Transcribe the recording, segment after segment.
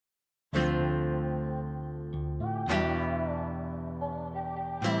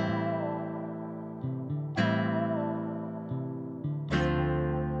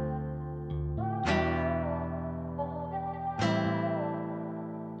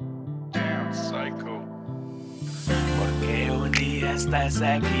ShotBySicko. Porque un día estás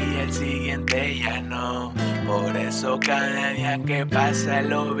aquí y el siguiente ya no. Por eso cada día que pasa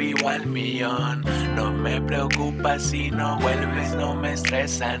lo vivo al millón. No me preocupa si no vuelves, no me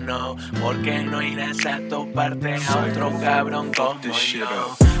estresa, no. Porque no irás a toparte a otro cabrón como yo.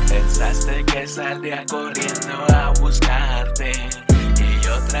 Pensaste que saldría corriendo a buscarte y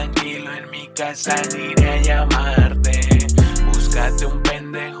yo tranquilo en mi casa ni iré a llamarte. Búscate un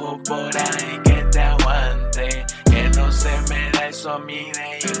pendejo por ahí que te aguante, que no se me da eso a mí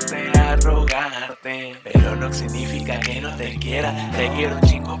de irte a rogarte. Pero no significa que no te quiera, te quiero un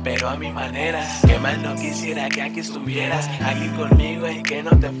chingo pero a mi manera. Que más no quisiera que aquí estuvieras, aquí conmigo y que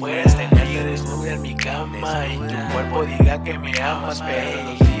no te fueras. Tenerte desnuda en mi cama y tu cuerpo diga que me amas. Pero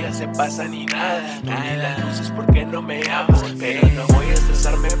los días se pasan y nada, tú ni las luces porque no me amas. Pero no voy a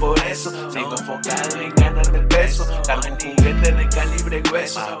estresarme por eso, sigo enfocado en ganarme el peso. Cargo un juguete de calibre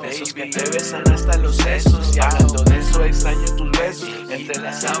grueso, besos que te besan hasta los sesos. Y hablando de eso extraño tus besos, entre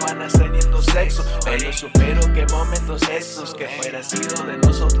las sábanas teniendo sexo. Pero supero que momentos esos, que fuera sido de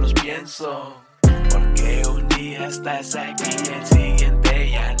nosotros pienso. Porque un día estás aquí y el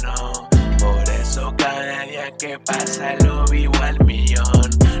siguiente ya no. Por eso cada día que pasa lo vivo al millón.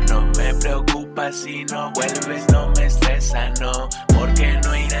 No me preocupa si no vuelves, no me estresa, no. Porque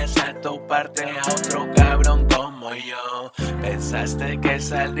no irás a toparte a otro cabrón como yo. Pensaste que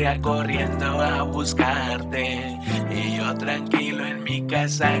saldría corriendo a buscarte y yo tranquilo en mi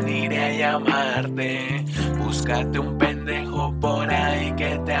casa ni iré a llamarte. Búscate un pendejo por ahí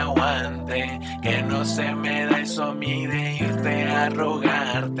que te aguante, que no se me da eso a mí de irte a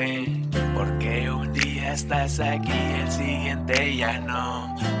rogarte. Porque un día estás aquí y el siguiente ya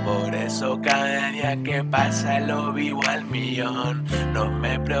no. Por eso cada día que pasa lo vivo al millón. No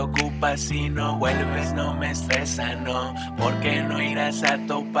me preocupa si no vuelves, no me estresa, no. Porque no irás a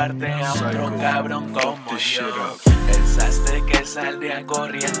toparte a otro cabrón como yo. Pensaste que saldría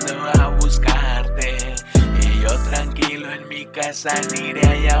corriendo a buscarte y yo tranquilo en mi casa ni iré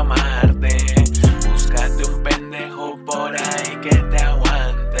a llamarte. Búscate un pendejo por ahí que te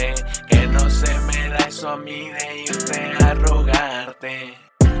aguante, que no se me da eso a mí de irte a rogarte.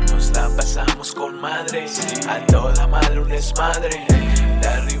 Nos la pasamos con madre, a toda madre un desmadre. De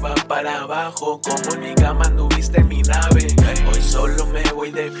arriba para abajo, como en mi cama anduviste en mi nave. Hoy solo me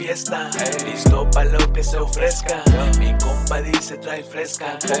voy de fiesta, listo pa' lo que se ofrezca. Mi compa dice trae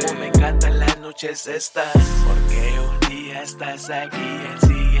fresca, como me encantan las noches estas. Porque un día estás aquí y el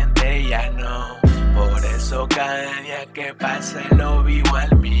siguiente ya no. Por eso cada día que pasa lo vivo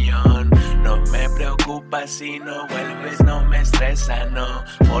al millón. No me preocupa si no vuelves, no me estresa, no.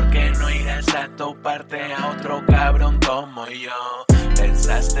 Porque no irás a toparte a otro cabrón como yo.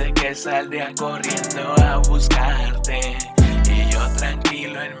 Pensaste que saldría corriendo a buscarte y yo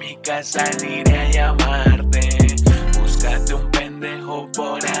tranquilo en mi casa ni iré a llamarte. Búscate un pendejo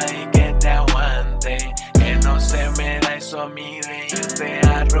por ahí que te aguante, que no se me da eso a mí de irte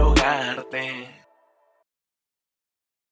a rogarte.